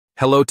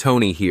Hello,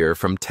 Tony here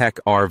from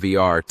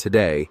TECARVR.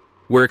 Today,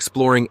 we're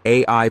exploring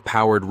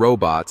AI-powered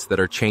robots that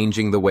are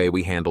changing the way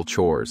we handle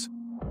chores.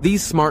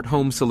 These smart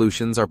home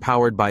solutions are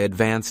powered by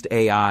advanced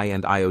AI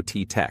and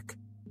IoT tech.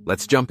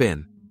 Let's jump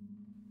in.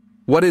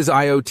 What is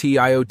IoT?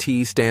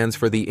 IoT stands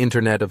for the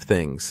Internet of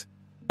Things,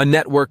 a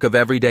network of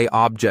everyday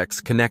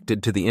objects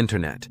connected to the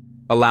Internet,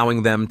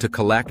 allowing them to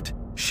collect,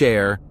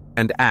 share,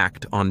 and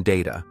act on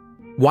data.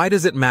 Why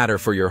does it matter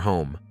for your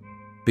home?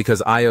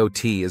 Because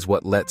IoT is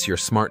what lets your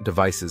smart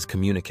devices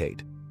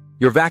communicate.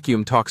 Your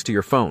vacuum talks to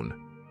your phone.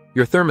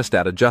 Your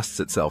thermostat adjusts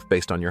itself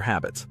based on your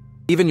habits.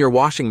 Even your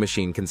washing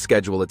machine can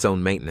schedule its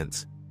own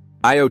maintenance.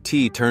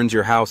 IoT turns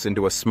your house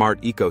into a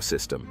smart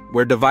ecosystem,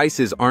 where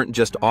devices aren't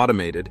just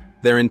automated,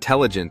 they're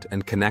intelligent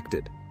and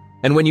connected.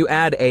 And when you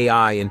add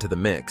AI into the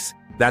mix,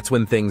 that's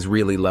when things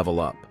really level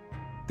up.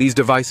 These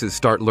devices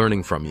start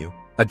learning from you,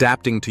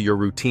 adapting to your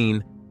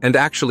routine, and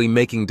actually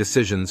making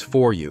decisions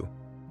for you.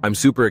 I'm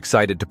super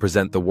excited to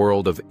present the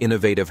world of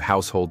innovative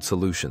household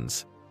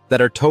solutions that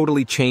are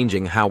totally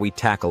changing how we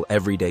tackle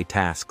everyday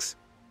tasks.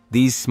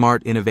 These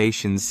smart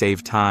innovations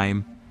save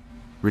time,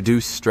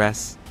 reduce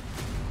stress,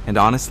 and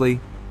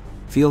honestly,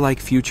 feel like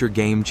future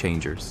game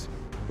changers.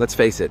 Let's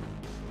face it,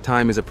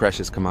 time is a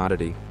precious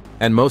commodity,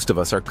 and most of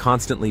us are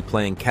constantly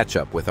playing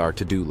catch-up with our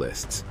to-do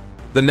lists.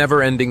 The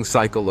never-ending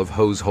cycle of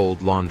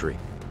household laundry,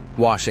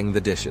 washing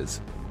the dishes,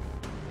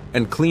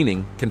 and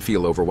cleaning can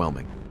feel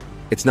overwhelming.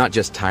 It's not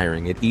just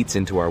tiring, it eats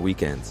into our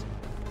weekends,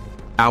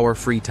 our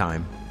free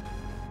time,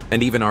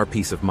 and even our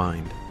peace of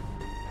mind.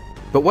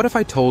 But what if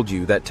I told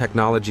you that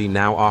technology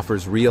now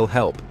offers real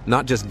help,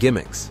 not just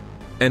gimmicks?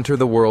 Enter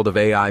the world of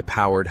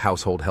AI-powered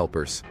household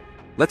helpers.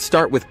 Let's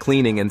start with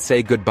cleaning and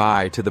say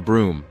goodbye to the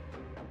broom.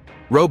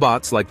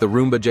 Robots like the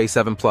Roomba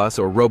J7 Plus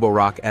or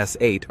Roborock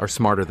S8 are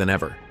smarter than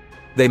ever.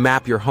 They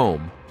map your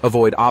home,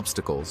 avoid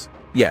obstacles,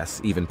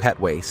 yes, even pet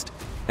waste,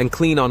 and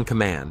clean on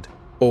command,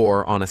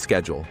 or on a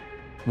schedule.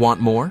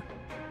 Want more?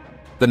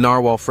 The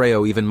Narwhal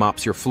Freo even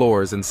mops your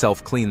floors and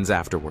self-cleans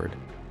afterward.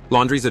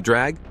 Laundry's a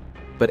drag,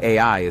 but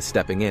AI is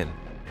stepping in.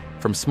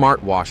 From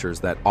smart washers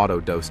that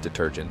auto-dose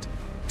detergent,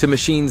 to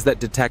machines that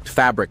detect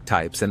fabric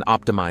types and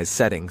optimize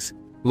settings,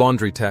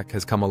 laundry tech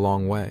has come a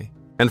long way.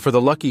 And for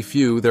the lucky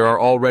few, there are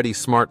already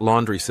smart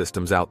laundry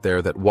systems out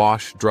there that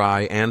wash,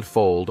 dry, and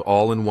fold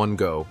all in one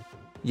go.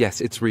 Yes,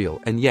 it's real,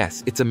 and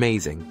yes, it's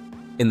amazing.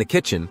 In the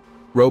kitchen,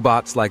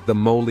 robots like the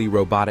Moley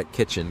Robotics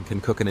kitchen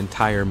can cook an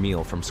entire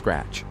meal from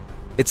scratch.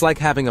 It's like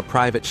having a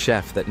private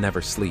chef that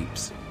never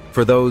sleeps.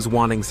 For those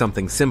wanting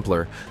something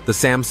simpler, the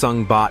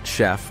Samsung Bot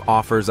Chef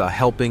offers a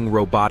helping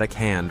robotic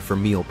hand for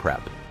meal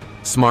prep.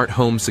 Smart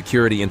home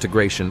security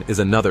integration is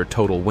another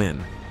total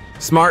win.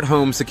 Smart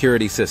home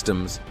security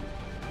systems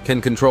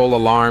can control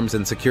alarms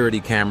and security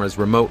cameras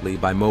remotely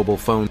by mobile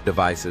phone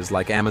devices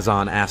like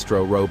Amazon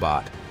Astro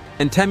Robot.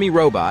 And Temi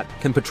Robot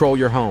can patrol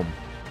your home,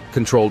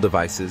 control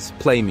devices,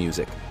 play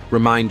music,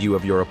 remind you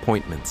of your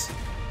appointments,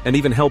 and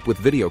even help with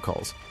video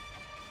calls.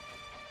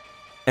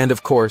 And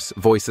of course,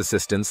 voice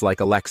assistants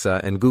like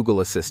Alexa and Google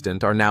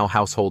Assistant are now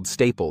household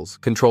staples,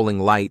 controlling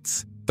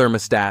lights,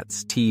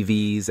 thermostats,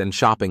 TVs, and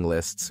shopping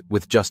lists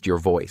with just your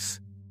voice.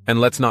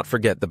 And let's not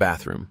forget the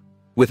bathroom,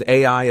 with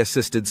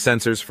AI-assisted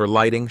sensors for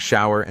lighting,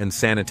 shower, and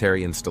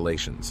sanitary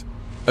installations.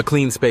 A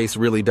clean space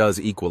really does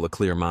equal a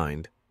clear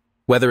mind.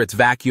 Whether it's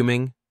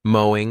vacuuming,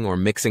 mowing, or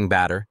mixing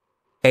batter,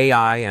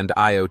 AI and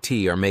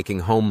IoT are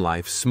making home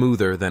life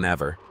smoother than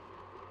ever.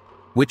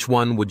 Which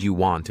one would you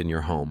want in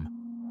your home?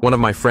 One of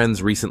my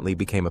friends recently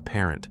became a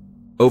parent.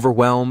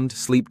 Overwhelmed,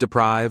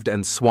 sleep-deprived,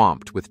 and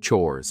swamped with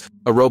chores.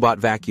 A robot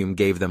vacuum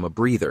gave them a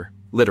breather,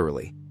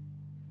 literally.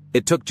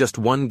 It took just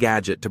one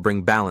gadget to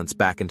bring balance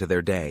back into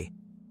their day.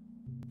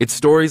 It's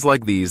stories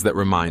like these that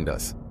remind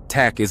us,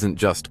 tech isn't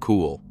just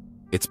cool,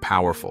 it's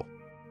powerful.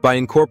 By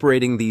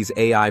incorporating these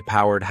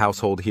AI-powered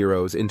household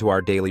heroes into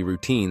our daily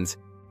routines,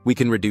 we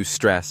can reduce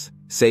stress,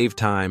 save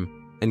time,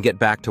 and get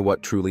back to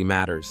what truly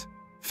matters: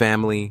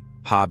 family,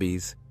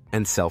 hobbies,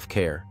 and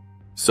self-care.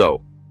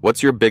 So,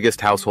 what's your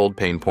biggest household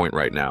pain point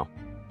right now?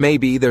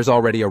 Maybe there's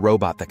already a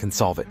robot that can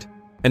solve it.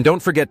 And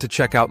don't forget to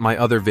check out my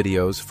other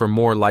videos for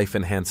more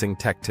life-enhancing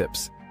tech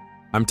tips.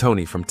 I'm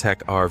Tony from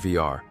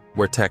TECARVR,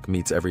 where tech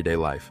meets everyday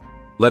life.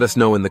 Let us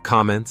know in the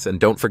comments, and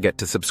don't forget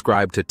to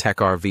subscribe to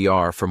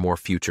TECARVR for more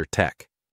future tech.